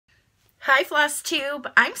Hi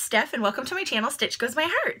FlossTube, I'm Steph and welcome to my channel Stitch Goes My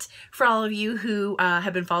Heart. For all of you who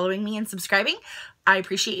have been following me and subscribing, I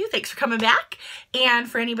appreciate you. Thanks for coming back. And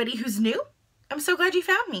for anybody who's new, I'm so glad you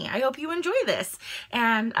found me. I hope you enjoy this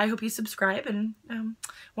and I hope you subscribe and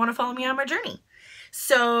want to follow me on my journey.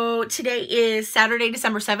 So today is Saturday,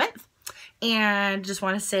 December 7th. And just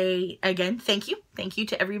want to say again, thank you. Thank you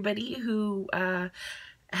to everybody who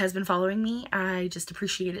has been following me. I just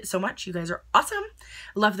appreciate it so much. You guys are awesome.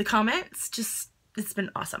 Love the comments. It's been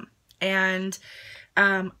awesome. And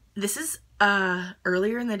this is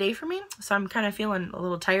earlier in the day for me, so I'm kind of feeling a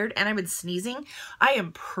little tired and I've been sneezing. I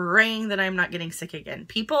am praying that I'm not getting sick again.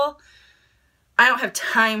 People, I don't have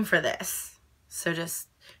time for this. So just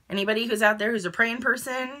anybody who's out there who's a praying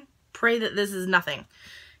person, pray that this is nothing,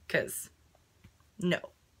 because no,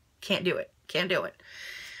 can't do it. Can't do it.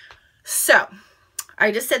 So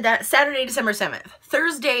I just said that Saturday, December 7th.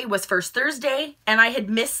 Thursday was First Thursday, and I had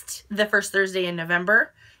missed the first Thursday in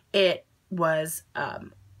November. It was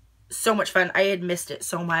so much fun. I had missed it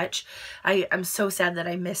so much. I'm so sad that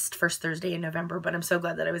I missed First Thursday in November, but I'm so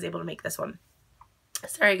glad that I was able to make this one.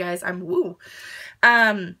 Sorry guys, I'm woo.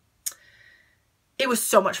 It was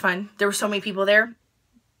so much fun. There were so many people there.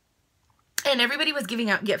 And everybody was giving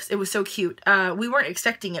out gifts. It was so cute. We weren't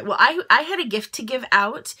expecting it. Well, I had a gift to give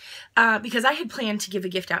out because I had planned to give a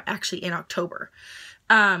gift out actually in October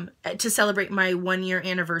to celebrate my 1-year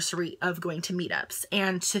anniversary of going to meetups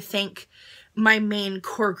and to thank my main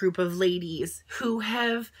core group of ladies who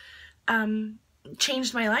have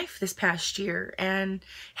changed my life this past year and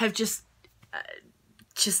have just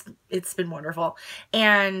it's been wonderful.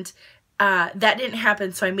 And that didn't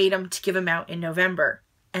happen, so I made them to give them out in November.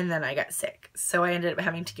 And then I got sick. So I ended up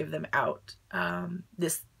having to give them out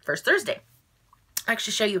this first Thursday. I'll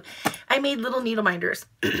actually show you. I made little needle minders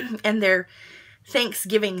and they're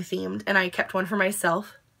Thanksgiving themed. And I kept one for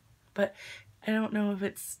myself. But I don't know if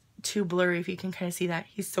it's too blurry if you can kind of see that.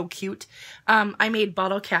 He's so cute. I made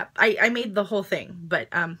bottle cap. I made the whole thing, but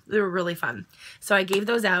they were really fun. So I gave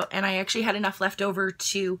those out and I actually had enough left over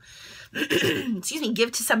to, excuse me,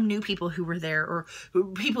 give to some new people who were there or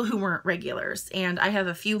people who weren't regulars. And I have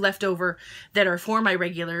a few left over that are for my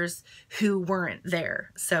regulars who weren't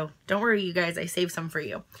there. So don't worry, you guys, I saved some for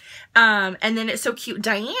you. And then it's so cute.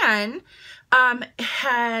 Diane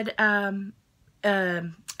had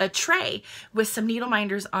a tray with some needle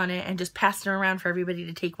minders on it and just passed them around for everybody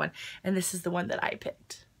to take one. And this is the one that I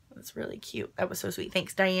picked. That's really cute. That was so sweet.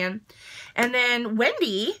 Thanks, Diane. And then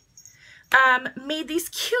Wendy made these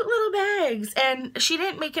cute little bags, and she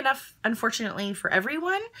didn't make enough, unfortunately, for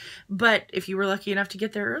everyone, but if you were lucky enough to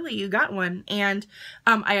get there early, you got one. And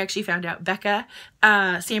I actually found out Becca,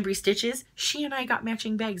 Stitches, she and I got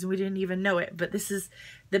matching bags and we didn't even know it, but this is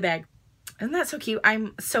the bag. Isn't that so cute?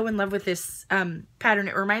 I'm so in love with this pattern.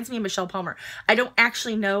 It reminds me of Michelle Palmer. I don't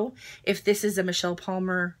actually know if this is a Michelle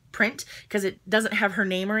Palmer print because it doesn't have her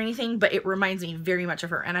name or anything, but it reminds me very much of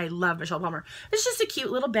her, and I love Michelle Palmer. It's just a cute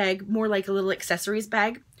little bag, more like a little accessories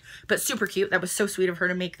bag, but super cute. That was so sweet of her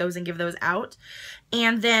to make those and give those out.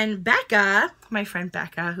 And then Becca, my friend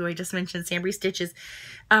Becca, who I just mentioned, Stitches,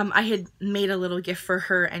 I had made a little gift for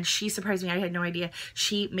her, and she surprised me. I had no idea.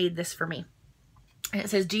 She made this for me. And it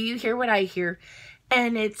says, "Do you hear what I hear?"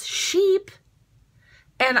 And it's sheep.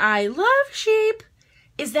 And I love sheep.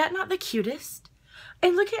 Is that not the cutest?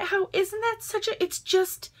 And look at how, isn't that such a, it's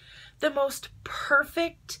just the most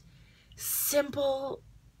perfect, simple,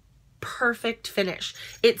 perfect finish.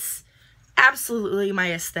 It's absolutely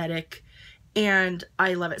my aesthetic. And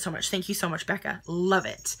I love it so much. Thank you so much, Becca. Love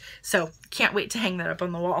it. So can't wait to hang that up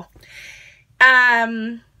on the wall.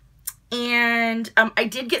 And I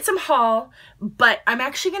did get some haul, but I'm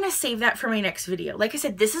actually going to save that for my next video. Like I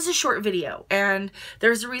said, this is a short video, and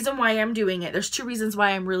there's a reason why I'm doing it. There's 2 reasons why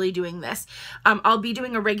I'm really doing this. I'll be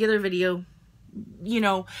doing a regular video. You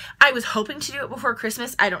know, I was hoping to do it before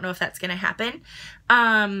Christmas. I don't know if that's going to happen.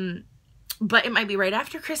 But it might be right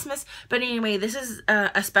after Christmas. But anyway, this is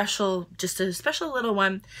just a special little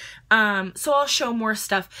one. So I'll show more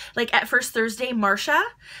stuff. Like at First Thursday, Marsha,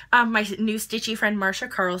 my new stitchy friend Marsha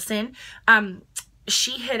Carlson,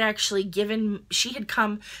 she had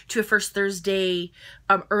come to a First Thursday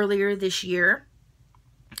earlier this year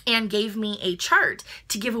and gave me a chart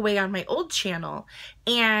to give away on my old channel.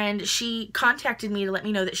 And she contacted me to let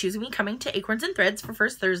me know that she was going to be coming to Acorns and Threads for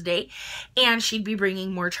First Thursday, and she'd be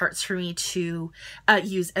bringing more charts for me to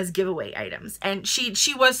use as giveaway items. And she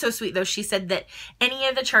was so sweet, though. She said that any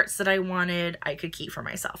of the charts that I wanted, I could keep for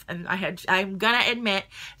myself. And I'm gonna admit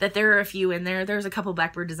that there are a few in there. There's a couple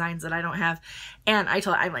Blackbird designs that I don't have, and I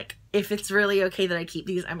told her, I'm like, if it's really okay that I keep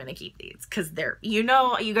these, I'm gonna keep these because they're, you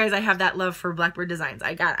know, you guys, I have that love for Blackbird designs.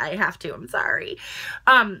 I have to, I'm sorry.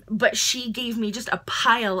 But she gave me just a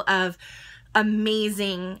pile of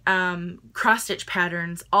amazing cross stitch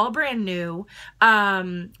patterns, all brand new,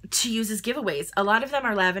 to use as giveaways. A lot of them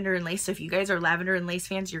are lavender and lace, so if you guys are lavender and lace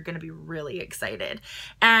fans, you're going to be really excited.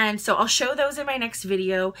 And so I'll show those in my next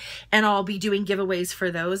video, and I'll be doing giveaways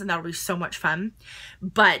for those, and that'll be so much fun.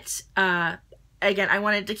 But again, I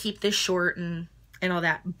wanted to keep this short and all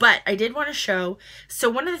that, but I did want to show. So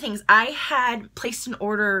one of the things, I had placed an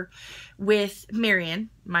order with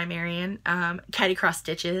Marion, my Marion,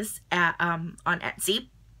 cattycrosstitches at on Etsy,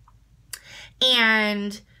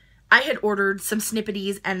 and I had ordered some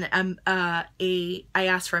Snipatties and I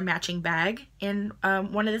asked for a matching bag in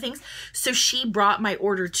one of the things. So she brought my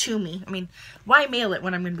order to me. I mean, why mail it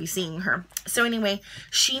when I'm going to be seeing her? So anyway,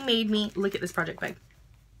 she made me, look at this project bag.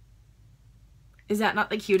 Is that not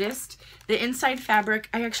the cutest? The inside fabric,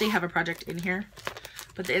 I actually have a project in here,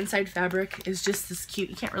 but the inside fabric is just this cute.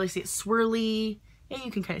 You can't really see it. Swirly. Yeah,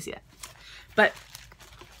 you can kind of see that. But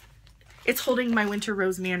it's holding my Winter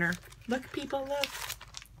Rose Manor. Look, people, look.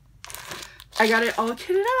 I got it all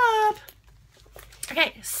kitted up.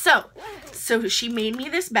 Okay, so she made me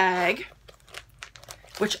this bag,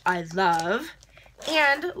 which I love.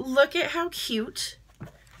 And look at how cute,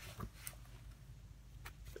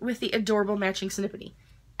 with the adorable matching Snipattie.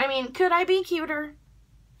 I mean, could I be cuter?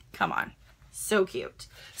 Come on. So cute.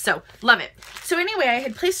 So, love it. So anyway, I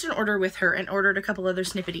had placed an order with her and ordered a couple other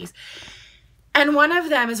Snipatties. And one of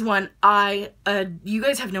them is one you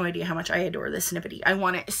guys have no idea how much I adore this Snipattie. I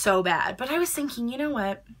want it so bad. But I was thinking, you know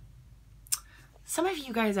what? Some of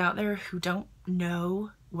you guys out there who don't know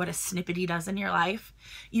what a Snipattie does in your life,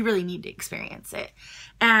 you really need to experience it.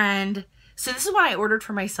 And so this is what I ordered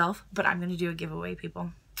for myself, but I'm going to do a giveaway, people.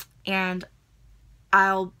 And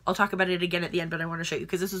I'll talk about it again at the end, but I want to show you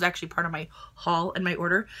because this was actually part of my haul and my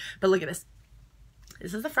order. But look at this.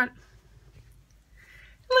 This is the front.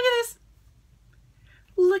 Look at this.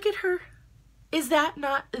 Look at her. Is that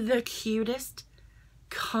not the cutest?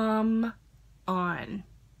 Come on.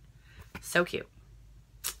 So cute.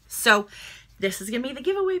 So this is going to be the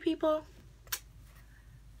giveaway, people.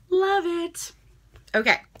 Love it.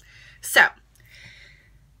 Okay. So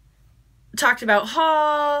talked about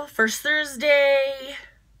haul, first Thursday,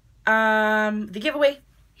 the giveaway.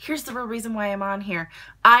 Here's the real reason why I'm on here.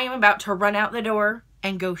 I am about to run out the door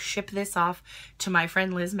and go ship this off to my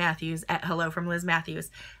friend Liz Mathews at HellofromLizMathews.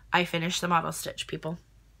 I finished the model stitch, people.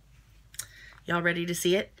 Y'all ready to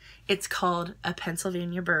see it? It's called A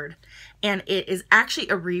Pennsylvania Bird, and it is actually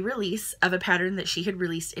a re-release of a pattern that she had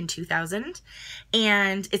released in 2000,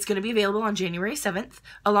 and it's going to be available on January 7th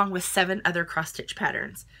along with 7 other cross-stitch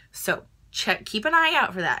patterns. So keep an eye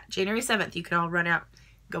out for that. January 7th, you can all run out,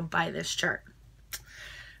 go buy this chart.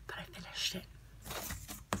 But I finished it.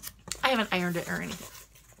 I haven't ironed it or anything.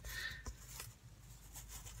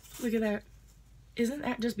 Look at that. Isn't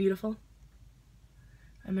that just beautiful?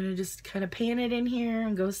 I'm going to just kind of pan it in here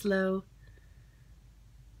and go slow.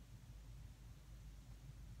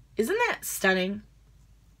 Isn't that stunning?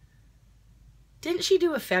 Didn't she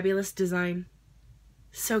do a fabulous design?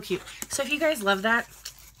 So cute. So if you guys love that,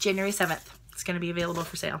 January 7th, it's going to be available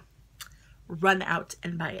for sale. Run out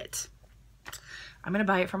and buy it. I'm going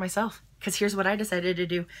to buy it for myself because here's what I decided to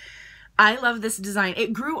do. I love this design.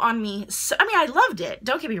 It grew on me. So, I mean, I loved it.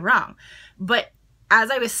 Don't get me wrong. But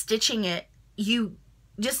as I was stitching it,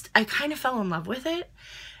 I kind of fell in love with it.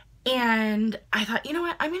 And I thought, you know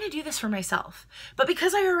what? I'm going to do this for myself. But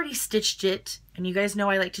because I already stitched it, and you guys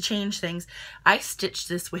know I like to change things, I stitched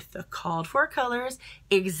this with the called for colors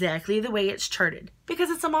exactly the way it's charted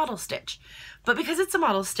because it's a model stitch. But because it's a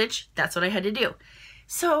model stitch, that's what I had to do.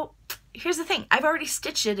 So here's the thing. I've already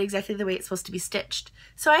stitched it exactly the way it's supposed to be stitched.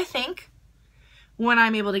 So I think when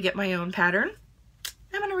I'm able to get my own pattern,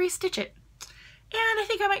 I'm going to restitch it. And I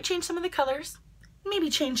think I might change some of the colors.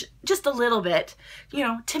 Maybe change just a little bit, you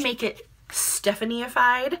know, to make it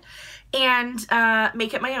Stephanie-ified and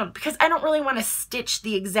make it my own. Because I don't really want to stitch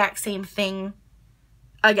the exact same thing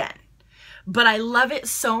again. But I love it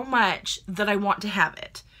so much that I want to have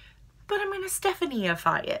it. But I'm going to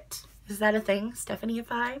Stephanie-ify it. Is that a thing?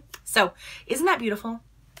 Stephanie-ify? So, isn't that beautiful?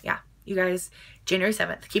 Yeah, you guys, January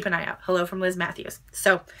 7th, keep an eye out. Hello from Liz Mathews.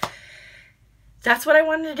 So, that's what I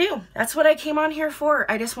wanted to do. That's what I came on here for.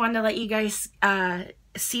 I just wanted to let you guys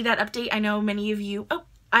see that update. I know many of you... Oh,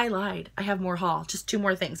 I lied. I have more haul. Just 2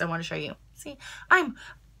 more things I want to show you. See,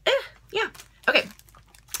 yeah. Okay.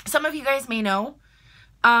 Some of you guys may know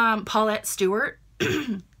Paulette Stewart,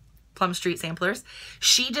 Plum Street Samplers.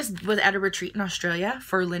 She just was at a retreat in Australia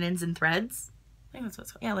for linens and threads. I think that's what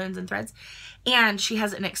it's called. Yeah, Linens and Threads. And she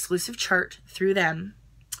has an exclusive chart through them.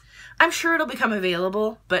 I'm sure it'll become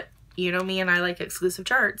available, but you know me and I like exclusive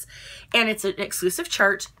charts. And it's an exclusive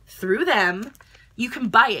chart through them. You can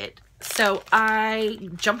buy it. So I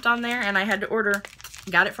jumped on there and I had to order.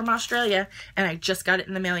 Got it from Australia. And I just got it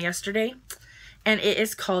in the mail yesterday. And it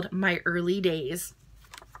is called My Early Days.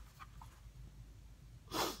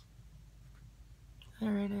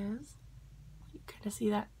 There it is. You kind of see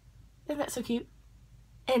that. Isn't that so cute?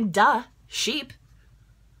 And duh, sheep.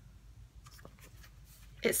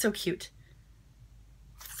 It's so cute.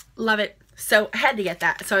 Love it. So I had to get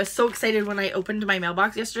that. So I was so excited when I opened my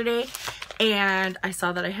mailbox yesterday and I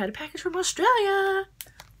saw that I had a package from Australia.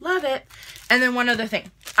 Love it. And then one other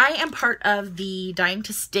thing. I am part of the Dying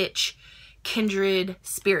to Stitch Kindred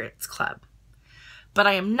Spirits Club. But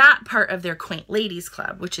I am not part of their Quaint Ladies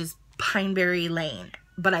Club, which is Pineberry Lane.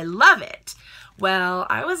 But I love it. Well,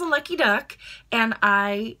 I was a lucky duck and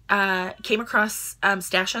I came across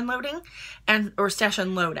Stash Unloading, or Stash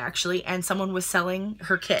Unload actually, and someone was selling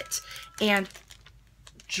her kit. And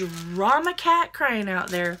Drama Cat crying out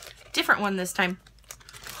there. Different one this time.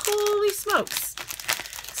 Holy smokes.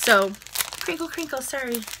 So, crinkle, crinkle,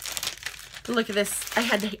 sorry. But look at this. I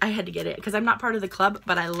had to get it because I'm not part of the club,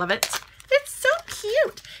 but I love it. It's so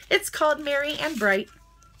cute. It's called Merry and Bright.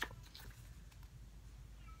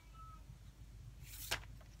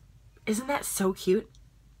 Isn't that so cute?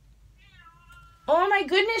 Oh my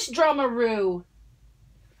goodness, Dramaroo.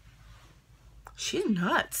 She's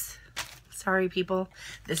nuts. Sorry, people.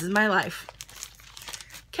 This is my life.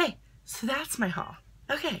 Okay, so that's my haul.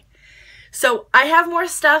 Okay, so I have more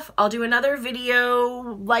stuff. I'll do another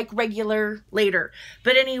video like regular later.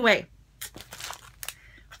 But anyway,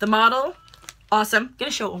 the model, awesome. Gonna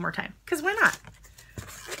show it one more time, because why not?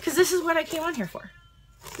 Because this is what I came on here for.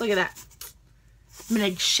 Look at that. I'm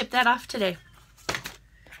going to ship that off today.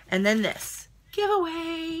 And then this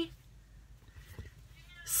giveaway.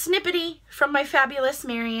 Snipattie from my fabulous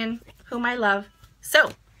Marion, whom I love.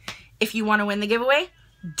 So, if you want to win the giveaway,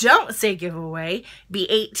 don't say giveaway. Be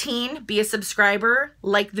 18, be a subscriber,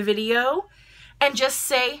 like the video, and just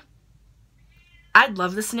say, I'd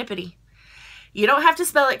love the Snipattie. You don't have to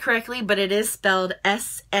spell it correctly, but it is spelled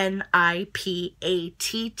S-N-I-P-A-T-T-I-E.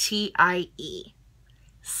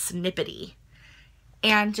 Snipattie.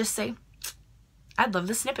 And just say, I'd love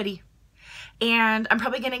the Snipattie. And I'm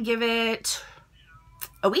probably going to give it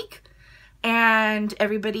a week. And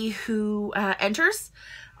everybody who enters,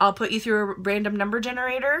 I'll put you through a random number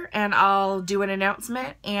generator and I'll do an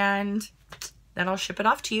announcement and then I'll ship it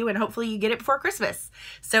off to you and hopefully you get it before Christmas.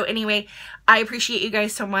 So anyway, I appreciate you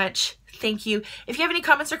guys so much. Thank you. If you have any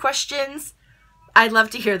comments or questions, I'd love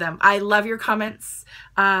to hear them. I love your comments.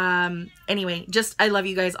 Anyway, I love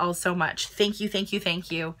you guys all so much. Thank you, thank you,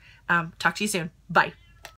 thank you. Talk to you soon. Bye.